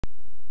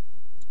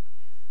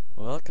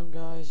Welcome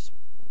guys,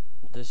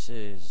 this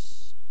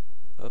is,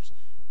 oops,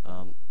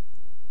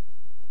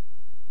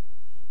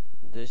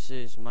 this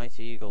is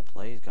Mighty Eagle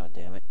Plays,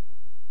 goddammit.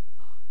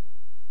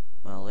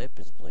 My lip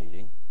is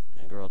bleeding,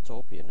 and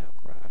Growtopia now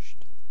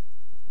crashed.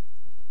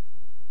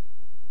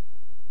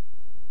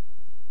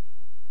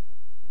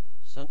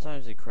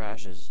 Sometimes it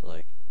crashes,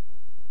 like,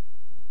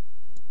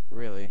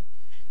 really.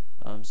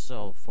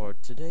 So for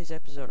today's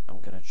episode, I'm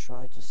gonna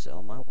try to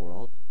sell my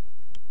world.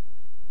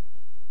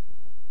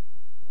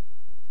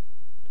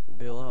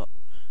 Below,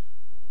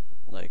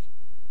 like,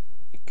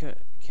 you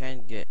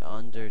can't get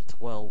under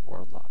 12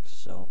 warlocks,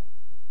 so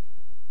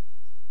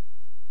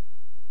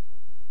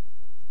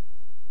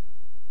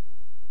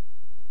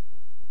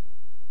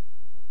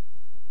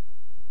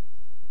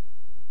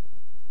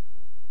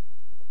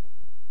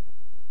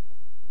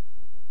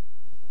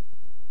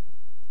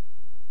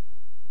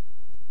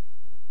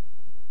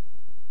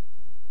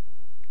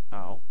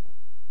ow,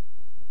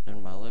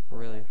 and my lip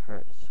really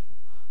hurts.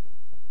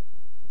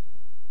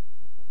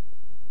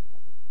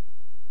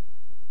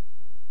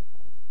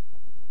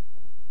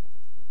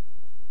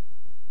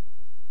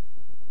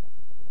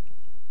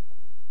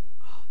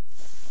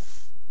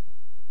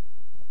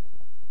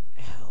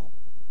 Ow.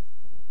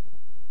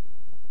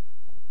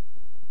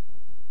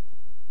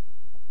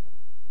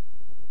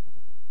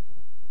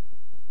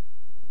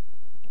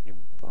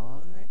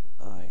 Goodbye.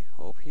 I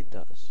hope he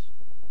does.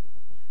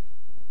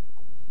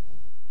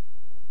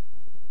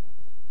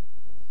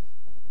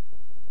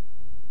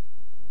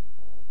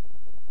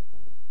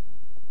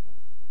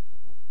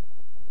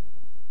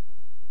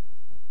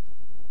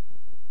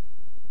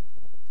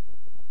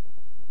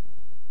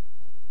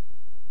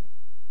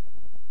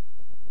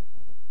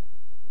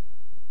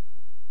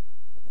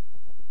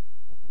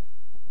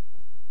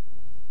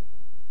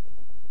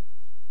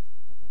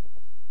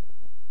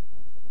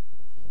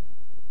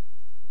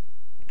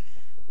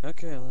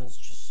 Okay, let's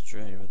just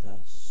trade with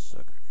that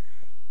sucker.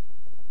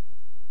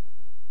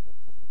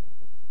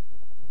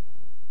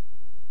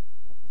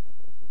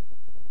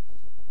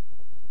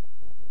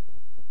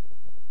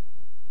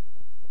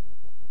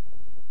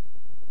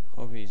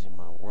 Hope he's in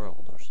my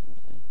world or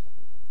something.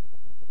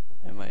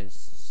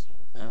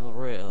 I'm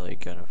really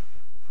gonna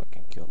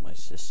fucking kill my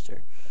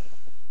sister.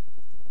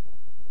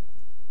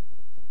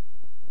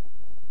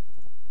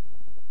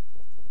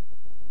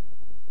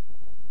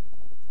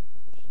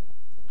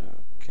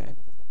 Okay.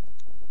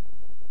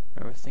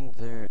 Everything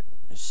there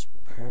is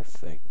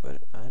perfect,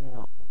 but I don't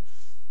know.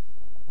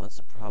 What's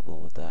the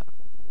problem with that?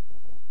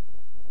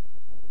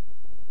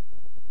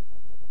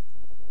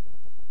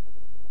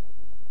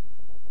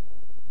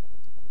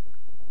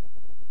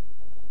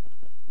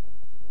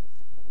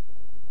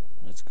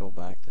 Let's go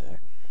back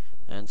there.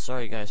 And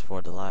sorry guys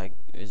for the lag.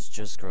 It's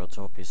just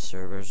Growtopia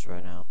servers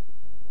right now.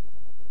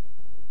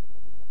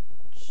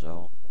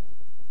 So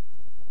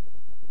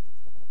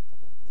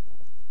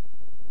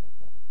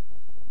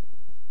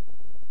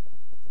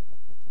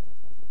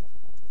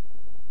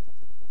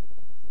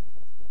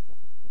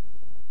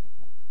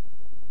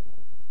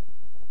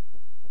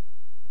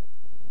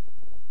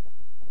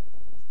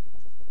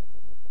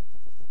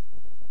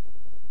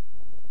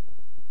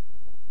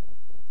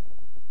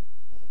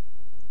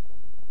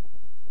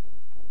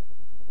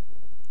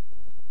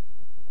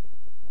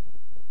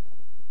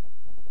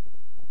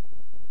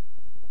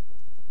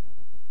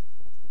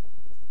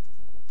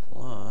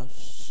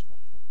plus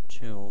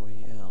 2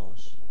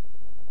 ELs.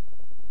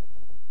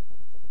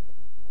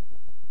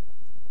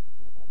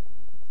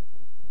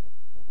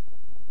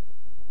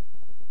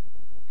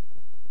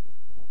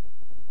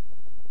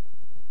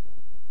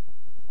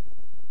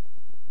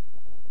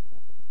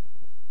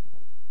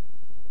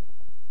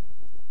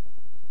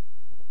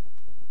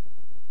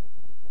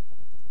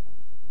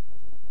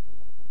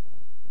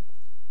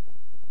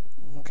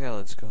 Okay,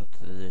 let's go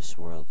to this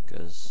world,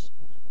 cause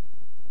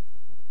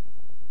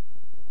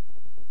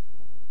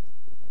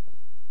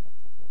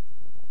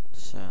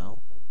sell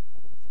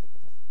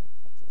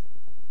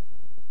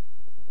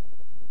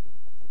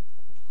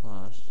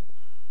plus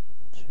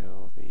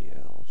 2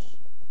 VLs.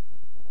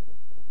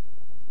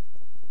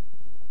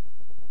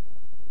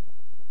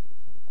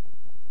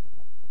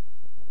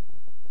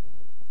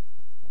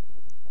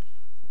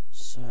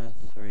 Set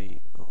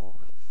 3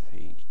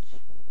 feet.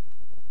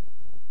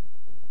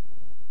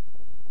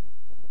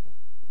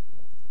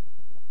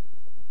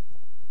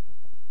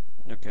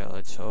 Okay,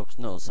 let's hope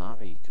no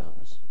zombie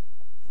comes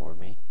for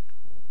me.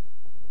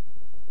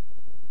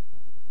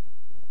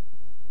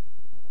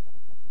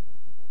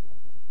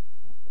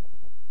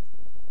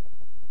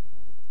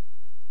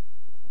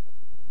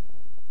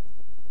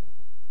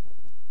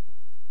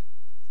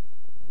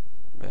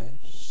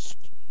 Best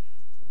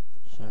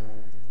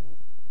turn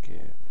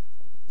give.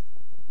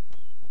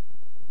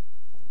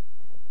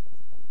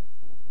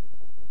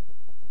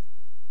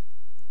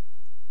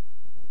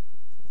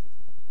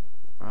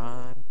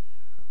 Prime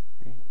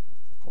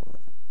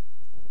report.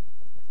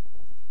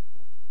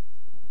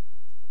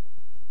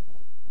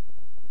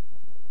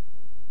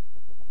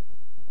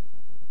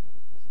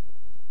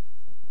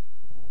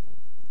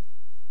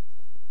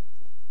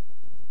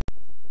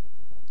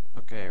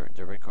 Okay,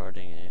 the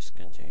recording is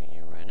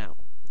continuing right now.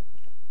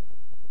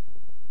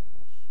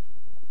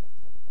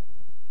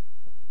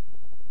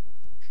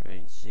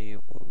 Tracy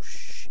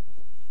whoosh.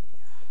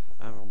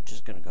 I'm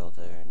just gonna go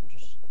there and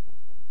just...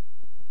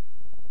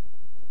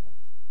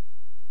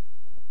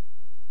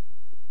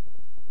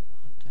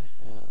 What the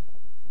hell?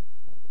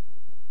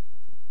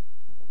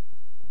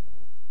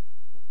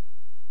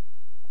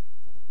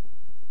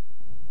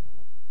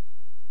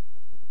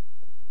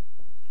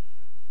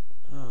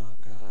 Oh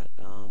god,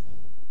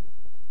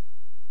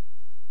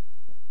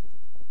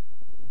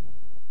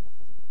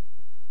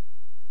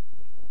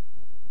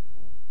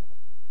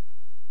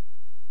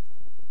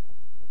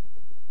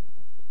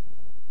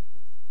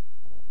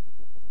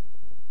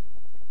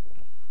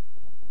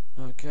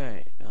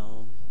 okay,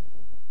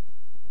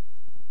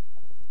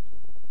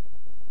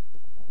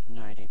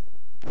 90.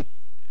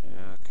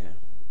 Okay.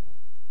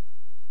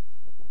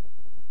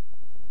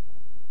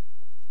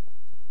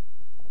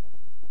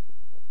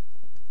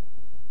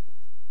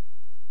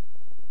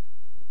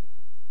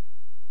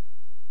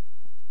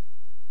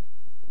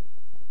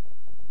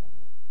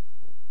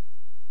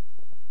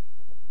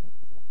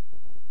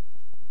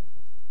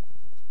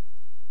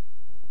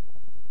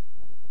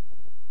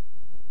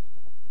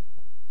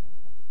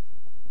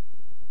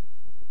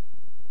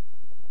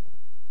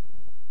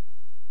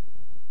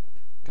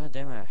 God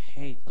damn it, I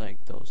hate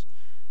like those.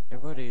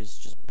 Everybody is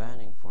just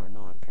banning for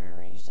no apparent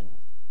reason.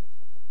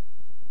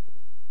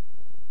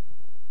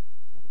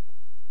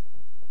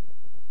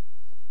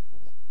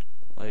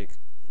 Like,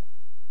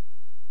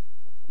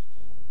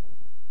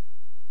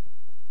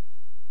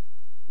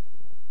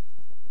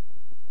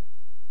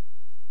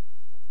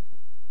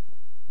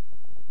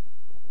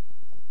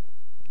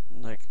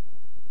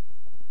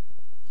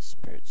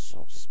 spirit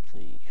soul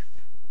spleef.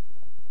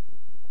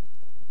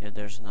 Yeah,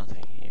 there's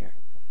nothing here.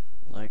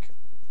 Like,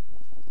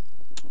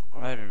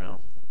 I don't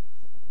know.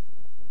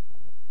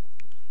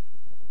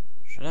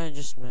 Should I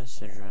just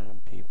message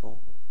random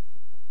people?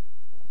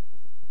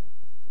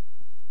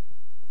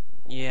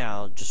 Yeah,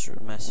 I'll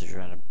just message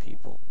random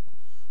people.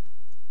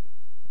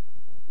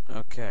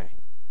 Okay.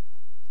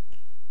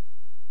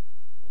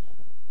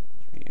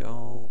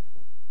 3-0.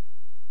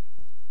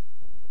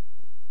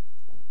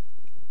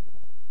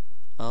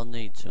 I'll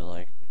need to,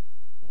 like...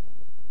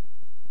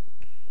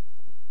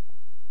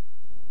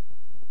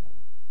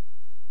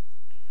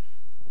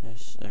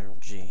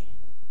 SMG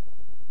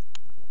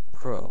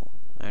Pro.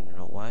 I don't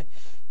know why.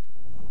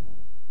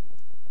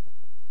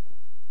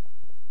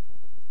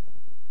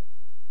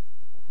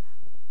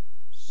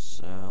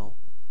 Sell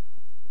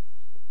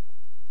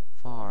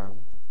farm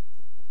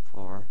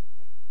for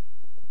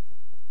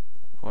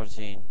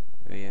 14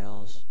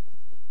 VLs.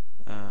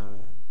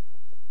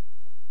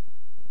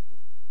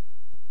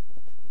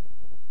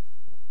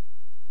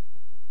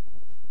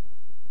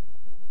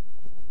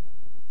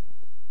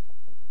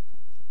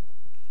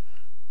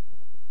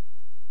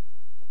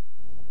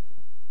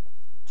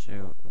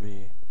 To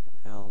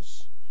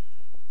VLs.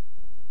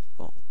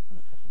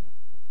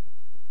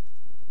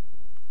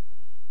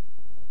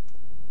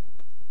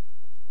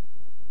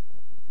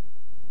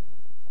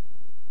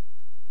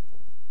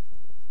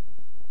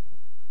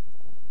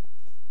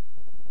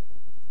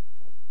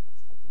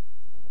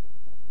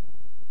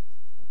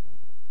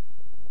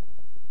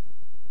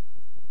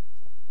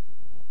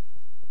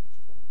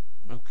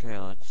 Okay,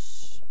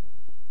 let's...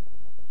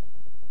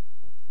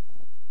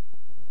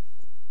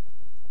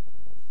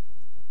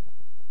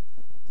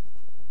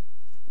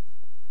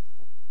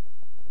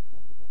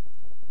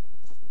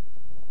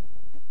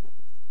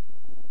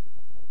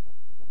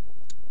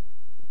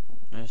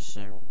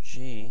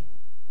 SMG.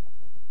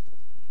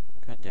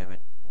 God damn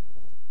it.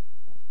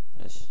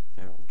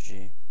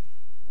 SMG.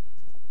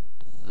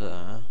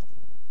 The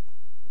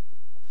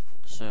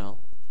sell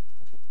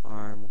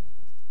arm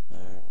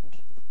and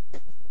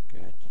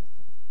get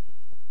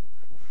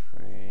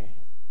free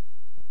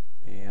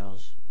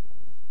VLs.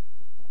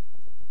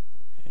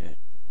 Hit.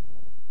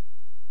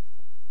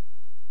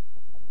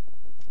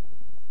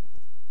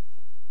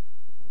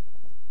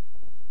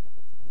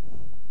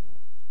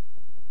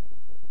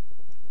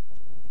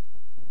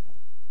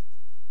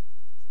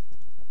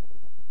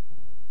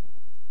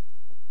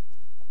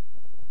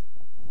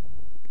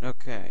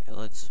 Okay,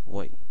 let's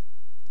wait.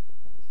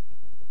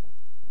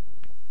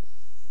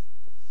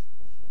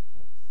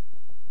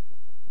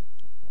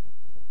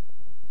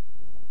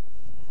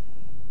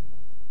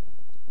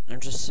 I'm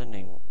just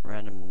sending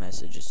random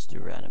messages to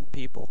random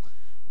people.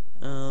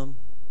 We'll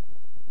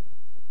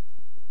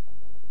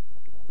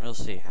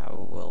see how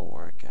it will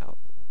work out.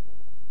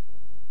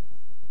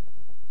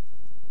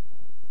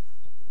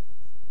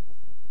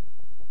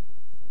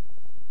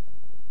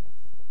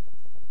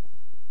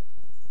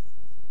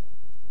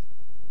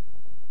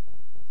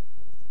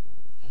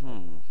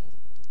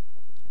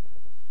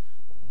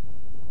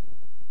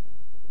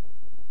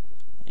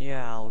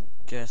 Yeah, I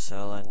guess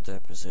I'll end the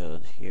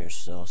episode here,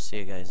 so see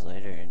you guys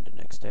later in the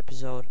next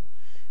episode.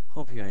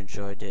 Hope you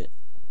enjoyed it,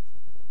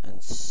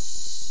 and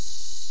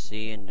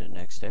see you in the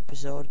next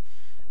episode.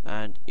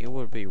 And it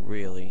would be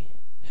really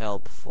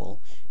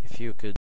helpful if you could